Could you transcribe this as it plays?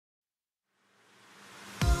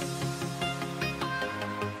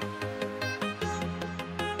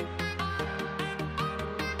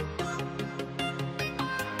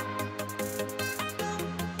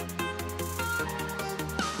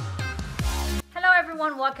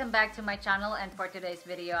everyone, welcome back to my channel, and for today's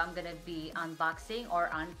video I'm gonna be unboxing or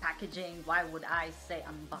unpackaging. Why would I say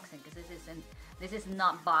unboxing? Because this is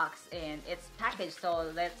not boxed and it's packaged.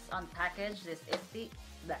 So let's unpackage this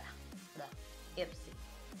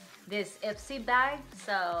this Ipsy bag.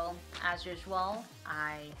 So as usual,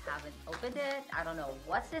 I haven't opened it. I don't know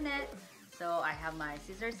what's in it. So I have my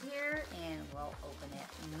scissors here and we'll open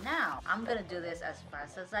it now. I'm gonna do this as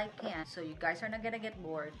fast as I can so you guys are not gonna get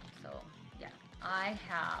bored. So yeah, I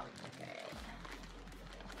have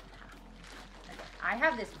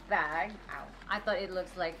this bag. Ow. I thought it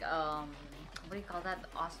looks like what do you call that?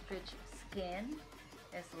 Ostrich skin.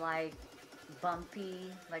 It's like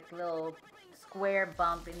bumpy, like little square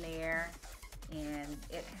bump in there, and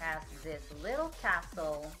it has this little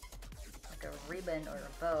tassel, like a ribbon or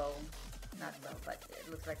a bow. Not bow, but it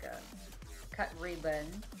looks like a cut ribbon,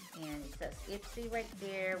 and it says Ipsy right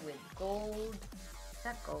there with gold. Is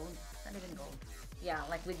that gold? It's not even gold. Yeah,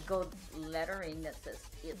 like with gold lettering that says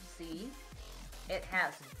Ipsy. It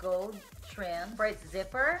has gold trim for its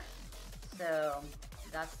zipper. So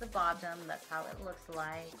that's the bottom. That's how it looks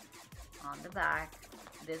like on the back.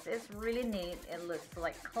 This is really neat. It looks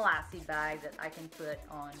like classy bag that I can put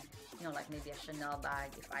on, you know, like maybe a Chanel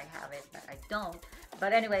bag if I have it, but I don't.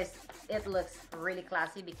 But anyways, it looks really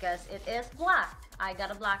classy because it is black. I got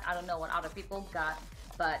a black. I don't know what other people got,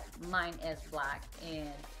 but mine is black and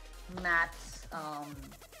matte,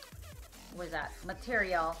 what is that,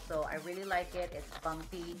 material. So I really like it. It's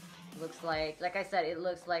bumpy. Looks like I said, it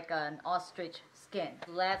looks like an ostrich skin.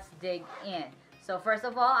 Let's dig in. So first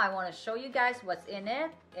of all, I want to show you guys what's in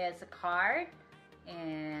it. It's a card,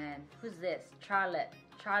 and who's this?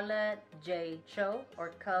 Charlotte J. Cho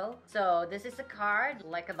or Co. So this is a card,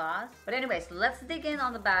 like a boss. But anyways, let's dig in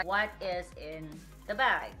on the back. What is in the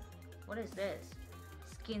bag? What is this?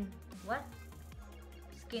 Skin, what?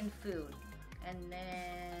 Skin food. And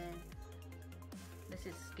then this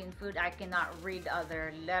is skin food. I cannot read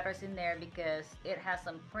other letters in there because it has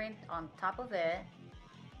some print on top of it.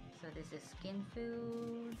 So this is skin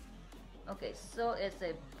food. Okay, so it's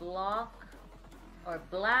a block or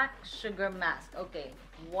black sugar mask. Okay,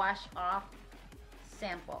 wash off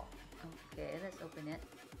sample. Okay, let's open it.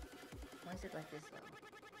 Why is it like this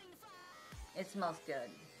though? It smells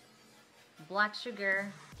good. Black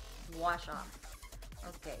sugar wash off.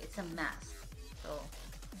 Okay, it's a mask. So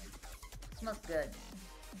it smells good.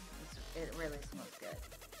 It really smells good.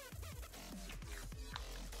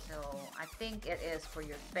 So I think it is for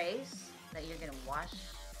your face, that you're gonna wash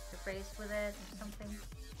your face with it or something.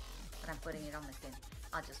 But I'm putting it on my skin.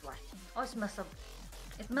 I'll just wash. Oh, it smells so.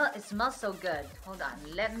 It smells so good. Hold on.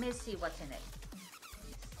 Let me see what's in it. Let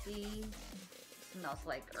me see. It smells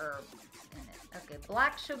like herbs in it. Okay,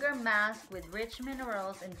 black sugar mask with rich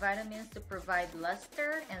minerals and vitamins to provide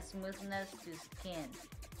luster and smoothness to skin.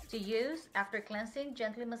 To use after cleansing,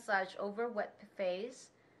 gently massage over wet face.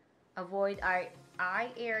 Avoid eye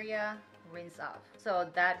area, rinse off. So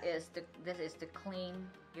this is to clean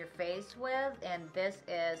your face with, and this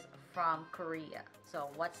is from Korea. So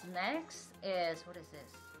what's next is, what is this?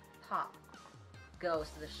 Pop Goes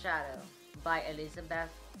to the Shadow by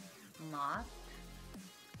Elizabeth Moth.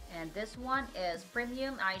 And this one is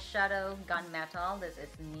premium eyeshadow gunmetal. This is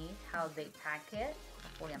neat how they pack it.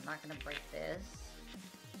 Hopefully I'm not gonna break this.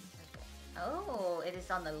 Okay. Oh, it is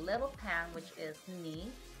on the little pan, which is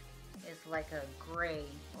neat. It's like a gray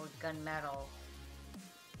or gunmetal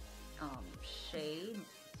shade.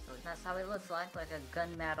 So that's how it looks like a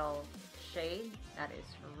gunmetal shade. That is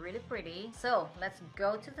really pretty. So let's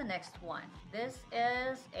go to the next one. This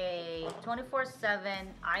is a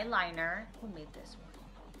 24/7 eyeliner. Who made this one?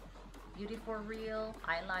 Beauty for Real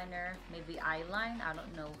eyeliner. Maybe Eyeline. I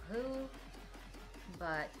don't know who.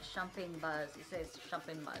 But Champagne Buzz. It says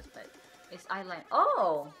Champagne Buzz, but it's eyeliner.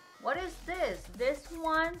 Oh! What is this? This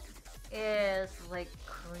one is like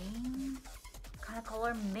cream kind of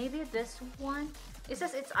color. Maybe this one. It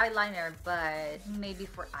says it's eyeliner, but maybe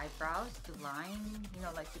for eyebrows to line, you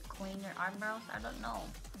know, like to clean your eyebrows. I don't know.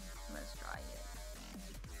 Let's try it.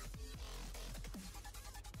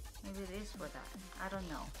 Maybe it is for that. I don't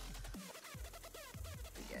know.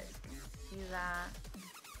 You guys can see that.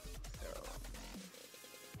 So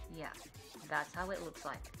yeah, that's how it looks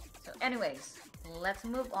like. So anyways, let's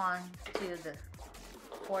move on to the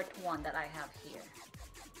fourth one that I have here.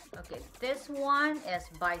 Okay, this one is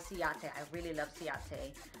by Ciate. I really love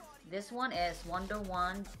Ciate. This one is Wonder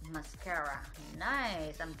One mascara.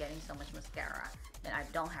 Nice. I'm getting so much mascara that I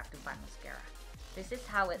don't have to buy mascara. This is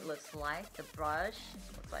how it looks like. The brush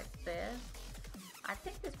looks like this. I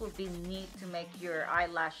think this would be neat to make your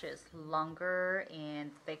eyelashes longer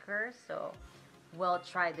and thicker. So will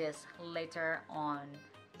try this later on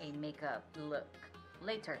a makeup look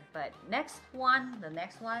later. But the next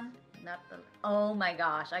one, not the, oh my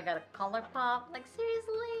gosh, I got a color pop. Like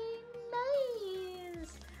seriously,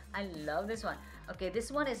 nice. I love this one. Okay,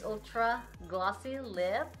 this one is ultra glossy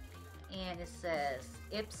lip, and it says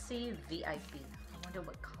Ipsy VIP. I wonder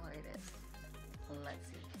what color it is. Let's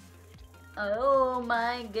see. Oh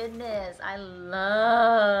my goodness, I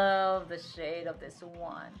love the shade of this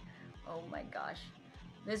one. Oh my gosh.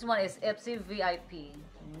 This one is Ipsy VIP.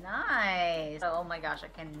 Nice. Oh my gosh, I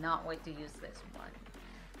cannot wait to use this one.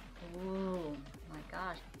 Ooh, my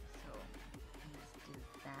gosh. So let's do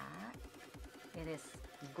that. It is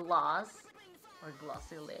gloss or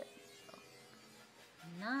glossy lip. So,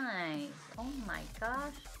 nice. Oh my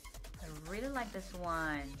gosh. I really like this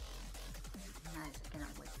one. Nice, I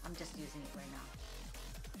cannot wait. I'm just using it right now.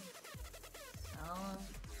 So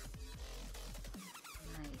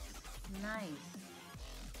nice, nice.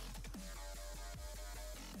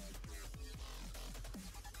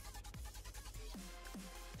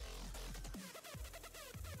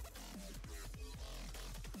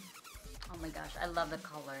 Oh my gosh, I love the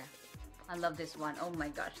color. I love this one. Oh my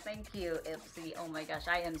gosh, thank you, Ipsy. Oh my gosh,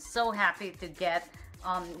 I am so happy to get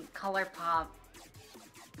ColourPop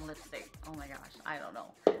lipstick. Oh my gosh, I don't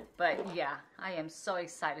know. But yeah, I am so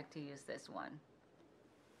excited to use this one.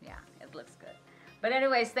 Yeah, it looks good. But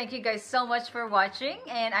anyways, thank you guys so much for watching,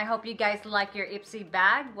 and I hope you guys like your Ipsy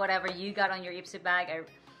bag, whatever you got on your Ipsy bag.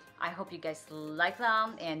 I hope you guys like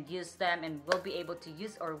them and use them, and will be able to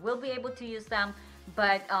use them.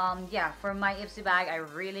 But yeah, for my Ipsy bag, I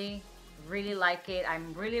really like it.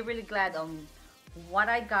 I'm really glad on what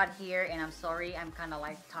I got here, and I'm sorry I'm kind of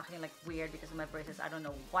like talking like weird because of my braces. I don't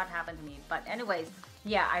know what happened to me, but anyways,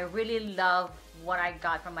 yeah, I really love what I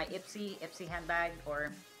got from my Ipsy handbag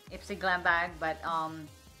or Ipsy Glam Bag. But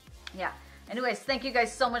yeah, anyways, thank you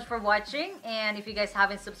guys so much for watching, and if you guys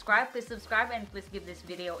haven't subscribed, please subscribe, and please give this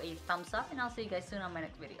video a thumbs up, and I'll see you guys soon on my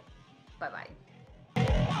next video. Bye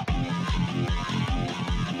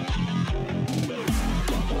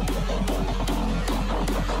bye.